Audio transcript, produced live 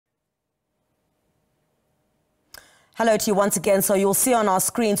Hello to you once again. So you'll see on our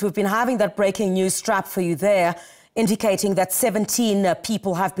screens, we've been having that breaking news strap for you there, indicating that 17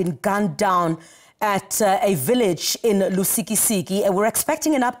 people have been gunned down at a village in Lusikisiki. And we're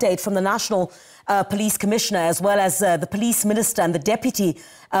expecting an update from the National Police Commissioner, as well as the Police Minister and the Deputy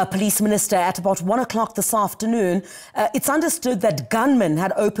Police Minister at about 1 o'clock this afternoon. It's understood that gunmen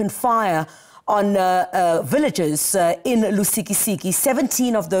had opened fire on villagers in Lusikisiki.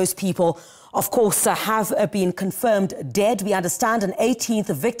 17 of those people, of course, have been confirmed dead. We understand an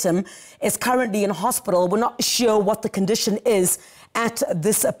 18th victim is currently in hospital. We're not sure what the condition is at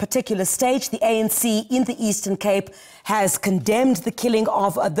this particular stage. The ANC in the Eastern Cape has condemned the killing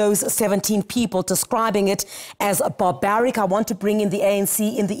of those 17 people, describing it as barbaric. I want to bring in the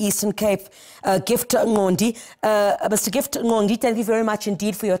ANC in the Eastern Cape, Gift Ngondi. Mr. Gift Ngondi, thank you very much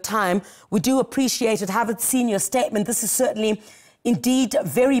indeed for your time. We do appreciate it. Haven't seen your statement. This is certainly indeed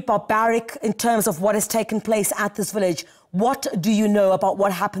very barbaric in terms of what has taken place at this village. What do you know about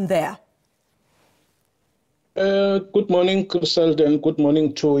what happened there? Good morning, Griselda, and good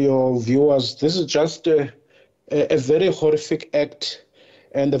morning to your viewers. This is just a very horrific act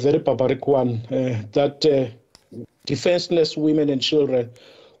and a very barbaric one, that defenseless women and children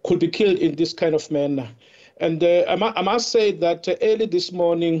could be killed in this kind of manner. And I must say that early this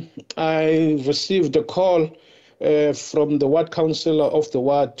morning, I received a call from the ward councillor of the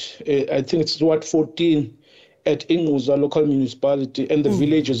ward, I think it's Ward 14 at Ngobozana local municipality, and the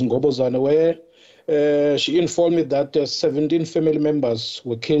village is Ngobozana, where she informed me that 17 family members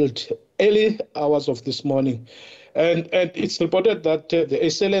were killed early hours of this morning. And it's reported that the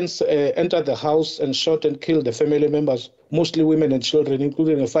assailants entered the house and shot and killed the family members, mostly women and children,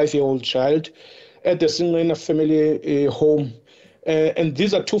 including a 5-year-old child, at the Singena family home. And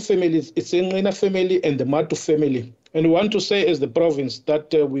these are two families. It's the Ngina family and the Matu family. And we want to say as the province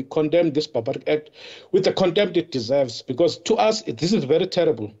that we condemn this barbaric act with the contempt it deserves, because to us, this is very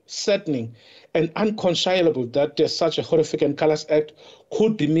terrible, saddening, and unconscionable that such a horrific and callous act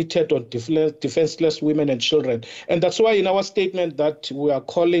could be meted on defenseless women and children. And that's why in our statement that we are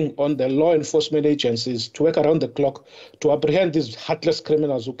calling on the law enforcement agencies to work around the clock to apprehend these heartless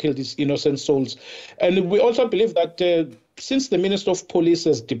criminals who kill these innocent souls. And we also believe that since the Minister of Police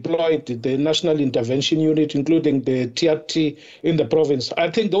has deployed the National Intervention Unit, including the TRT in the province,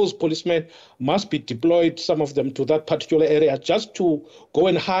 I think those policemen must be deployed, some of them, to that particular area just to go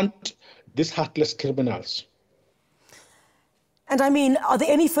and hunt these heartless criminals. And I mean, are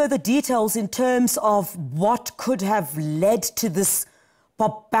there any further details in terms of what could have led to this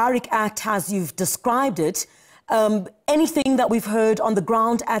barbaric act as you've described it? Anything that we've heard on the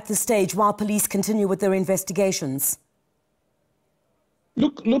ground at this stage while police continue with their investigations?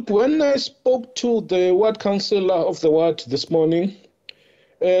 Look, when I spoke to the ward councillor of the ward this morning,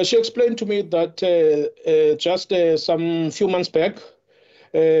 she explained to me that just some few months back,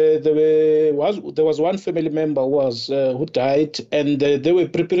 there was one family member who died, and they were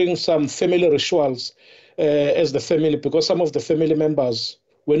preparing some family rituals as the family, because some of the family members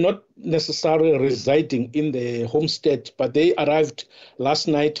were not necessarily residing in the homestead, but they arrived last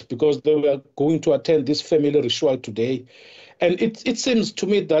night because they were going to attend this family ritual today. And it seems to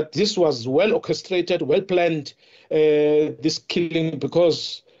me that this was well orchestrated, well planned, this killing,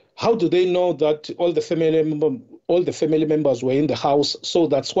 because how do they know that all the family members were in the house? So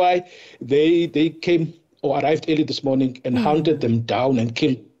that's why they came or arrived early this morning and hunted them down and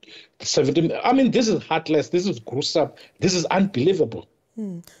killed 17. I mean, this is heartless. This is gruesome. This is unbelievable.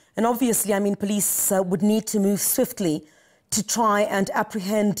 And obviously, I mean, police would need to move swiftly to try and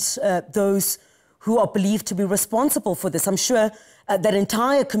apprehend those who are believed to be responsible for this. I'm sure that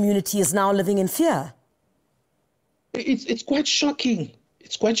entire community is now living in fear. It's quite shocking.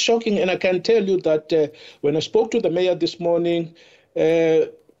 It's quite shocking. And I can tell you that when I spoke to the mayor this morning, in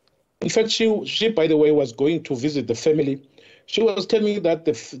fact, she, by the way, was going to visit the family. She was telling me that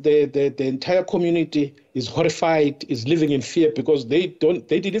the entire community is horrified, is living in fear, because they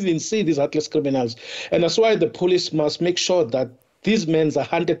didn't even see these heartless criminals. And that's why the police must make sure that these men are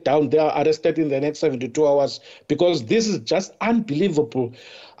hunted down, they are arrested in the next 72 hours, because this is just unbelievable.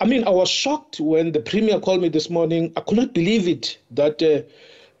 I mean, I was shocked when the Premier called me this morning. I could not believe it, that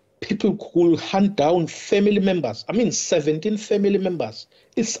people could hunt down family members. I mean, 17 family members.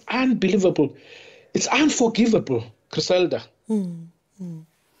 It's unbelievable. It's unforgivable, Griselda.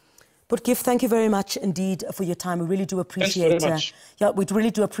 But Gift, thank you very much indeed for your time. We really do appreciate it. Yeah, we really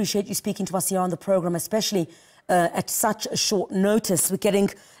do appreciate you speaking to us here on the program, especially at such a short notice. We're getting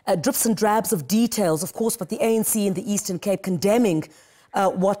drips and drabs of details, of course, but the ANC in the Eastern Cape condemning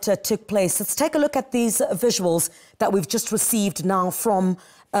what took place. Let's take a look at these visuals that we've just received now from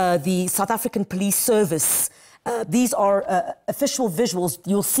the South African Police Service. These are official visuals.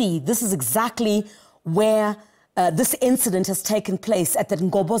 You'll see this is exactly where this incident has taken place at the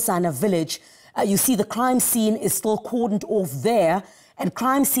Ngobozana village. You see the crime scene is still cordoned off there, and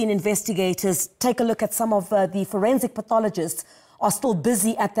crime scene investigators, take a look at some of the forensic pathologists, are still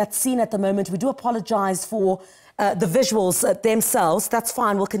busy at that scene at the moment. We do apologize for the visuals themselves. That's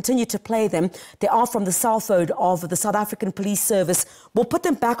fine. We'll continue to play them. They are from the cell phone of the South African Police Service. We'll put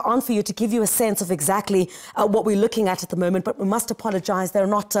them back on for you to give you a sense of exactly what we're looking at the moment, but we must apologize. They're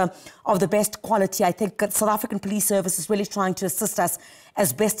not of the best quality. I think South African Police Service is really trying to assist us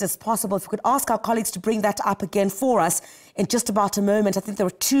as best as possible. If we could ask our colleagues to bring that up again for us in just about a moment. I think there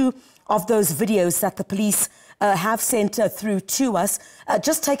were 2 of those videos that the police have sent through to us.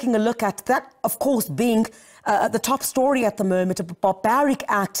 Just taking a look at that, of course, being the top story at the moment, a barbaric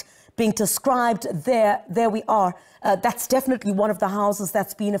act being described there. There we are. That's definitely one of the houses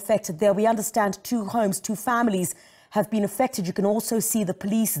that's been affected there. We understand 2 homes, 2 families have been affected. You can also see the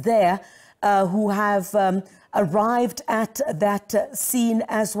police there who have arrived at that scene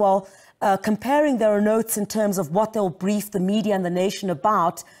as well, comparing their notes in terms of what they'll brief the media and the nation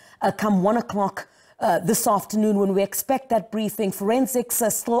about come 1 o'clock this afternoon when we expect that briefing. Forensics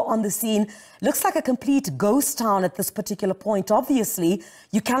are still on the scene. Looks like a complete ghost town at this particular point. Obviously,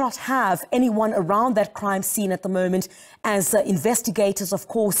 you cannot have anyone around that crime scene at the moment as investigators, of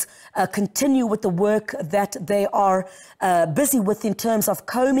course, continue with the work that they are busy with in terms of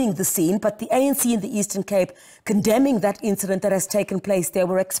combing the scene. But the ANC in the Eastern Cape condemning that incident that has taken place there.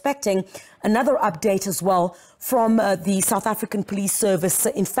 We're expecting another update as well from the South African Police Service.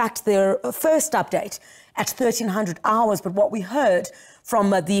 In fact, their first update at 1300 hours. But what we heard from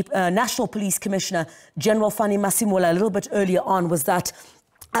the National Police Commissioner, General Fani Masemola, a little bit earlier on was that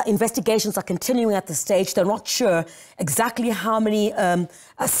investigations are continuing at this stage. They're not sure exactly how many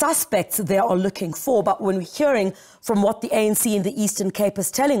suspects they are looking for. But when we're hearing from what the ANC in the Eastern Cape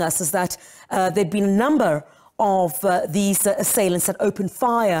is telling us is that there'd been a number of these assailants that opened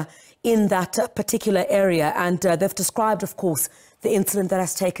fire in that particular area. And they've described, of course, the incident that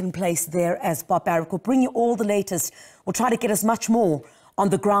has taken place there as barbaric. We'll bring you all the latest. We'll try to get as much more on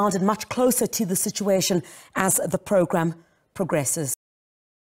the ground and much closer to the situation as the program progresses.